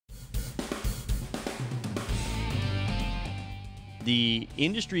The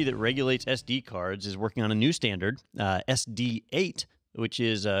industry that regulates SD cards is working on a new standard, SD8, which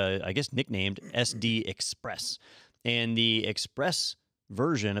is, I guess, nicknamed SD Express. And the Express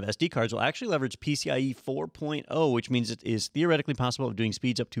version of SD cards will actually leverage PCIe 4.0, which means it is theoretically possible of doing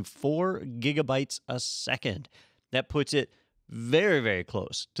speeds up to 4 gigabytes a second. That puts it very, very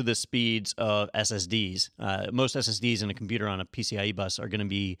close to the speeds of SSDs. Most SSDs in a computer on a PCIe bus are going to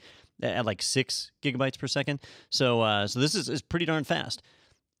be at like 6 gigabytes per second. So this is pretty darn fast.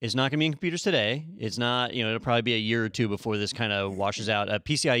 It's not going to be in computers today. It's not, it'll probably be a year or two before this kind of washes out.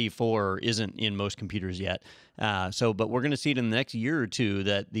 PCIe 4 isn't in most computers yet. But we're going to see it in the next year or two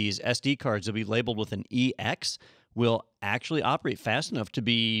that these SD cards will be labeled with an EX will actually operate fast enough to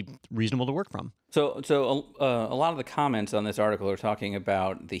be reasonable to work from. So a lot of the comments on this article are talking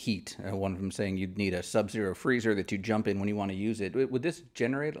about the heat. One of them saying you'd need a sub-zero freezer that you jump in when you want to use it. Would this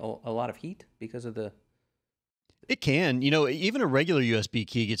generate a lot of heat because of the... It can. Even a regular USB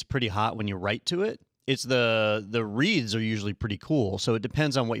key gets pretty hot when you write to it. It's the reads are usually pretty cool, so it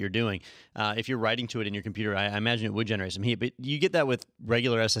depends on what you're doing. If you're writing to it in your computer, I imagine it would generate some heat, but you get that with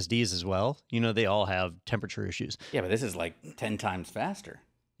regular SSDs as well. They all have temperature issues. Yeah, but this is like 10 times faster.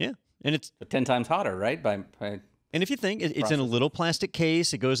 Yeah, and it's 10 times hotter, right? And if you think it's in a little plastic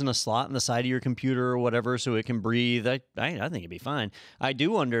case, it goes in a slot in the side of your computer or whatever, so it can breathe. I think it'd be fine. I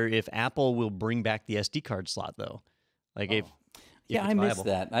do wonder if Apple will bring back the SD card slot though. Yeah, I miss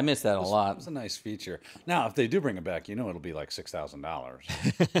that. I miss that a lot. It's a nice feature. Now, if they do bring it back, it'll be like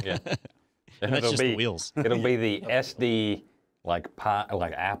 $6,000. Yeah, and that's just the wheels. It'll be the SD like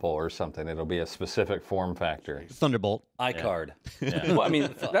Apple or something. It'll be a specific form factor. Thunderbolt. iCard. Yeah. Well, I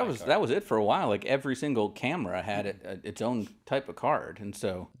mean, that was it for a while. Like every single camera had its own type of card, and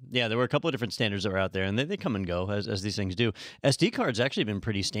so yeah, there were a couple of different standards that were out there, and they come and go as these things do. SD cards actually been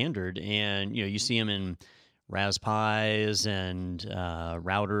pretty standard, and you see them in Raspberries and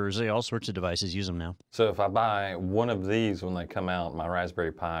routers. All sorts of devices use them now. So if I buy one of these when they come out, my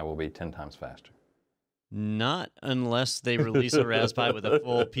Raspberry Pi will be 10 times faster. Not unless they release a Raspberry with a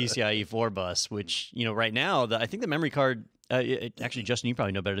full PCIe 4 bus, which, right now, I think the memory card, actually, Justin, you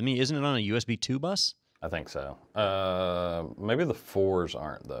probably know better than me, isn't it on a USB 2 bus? I think so. Maybe the 4s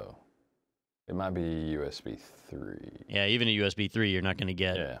aren't, though. It might be USB 3. Yeah, even a USB 3, you're not going to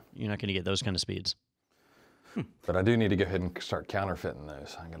get those kind of speeds. But I do need to go ahead and start counterfeiting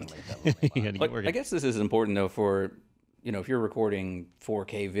those. I'm going to make that I guess this is important, though, for... if you're recording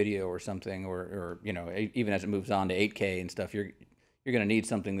 4K video or something, or even as it moves on to 8K and stuff, you're going to need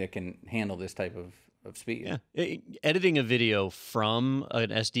something that can handle this type of speed. Yeah, editing a video from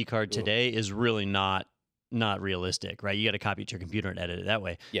an SD card today is really not realistic, right? You got to copy it to your computer and edit it that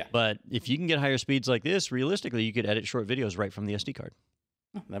way. Yeah. But if you can get higher speeds like this, realistically, you could edit short videos right from the SD card.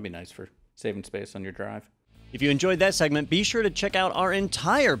 Oh, that'd be nice for saving space on your drive. If you enjoyed that segment, be sure to check out our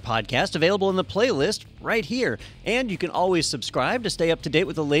entire podcast available in the playlist right here. And you can always subscribe to stay up to date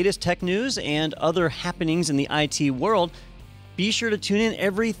with the latest tech news and other happenings in the IT world. Be sure to tune in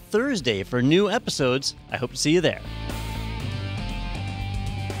every Thursday for new episodes. I hope to see you there.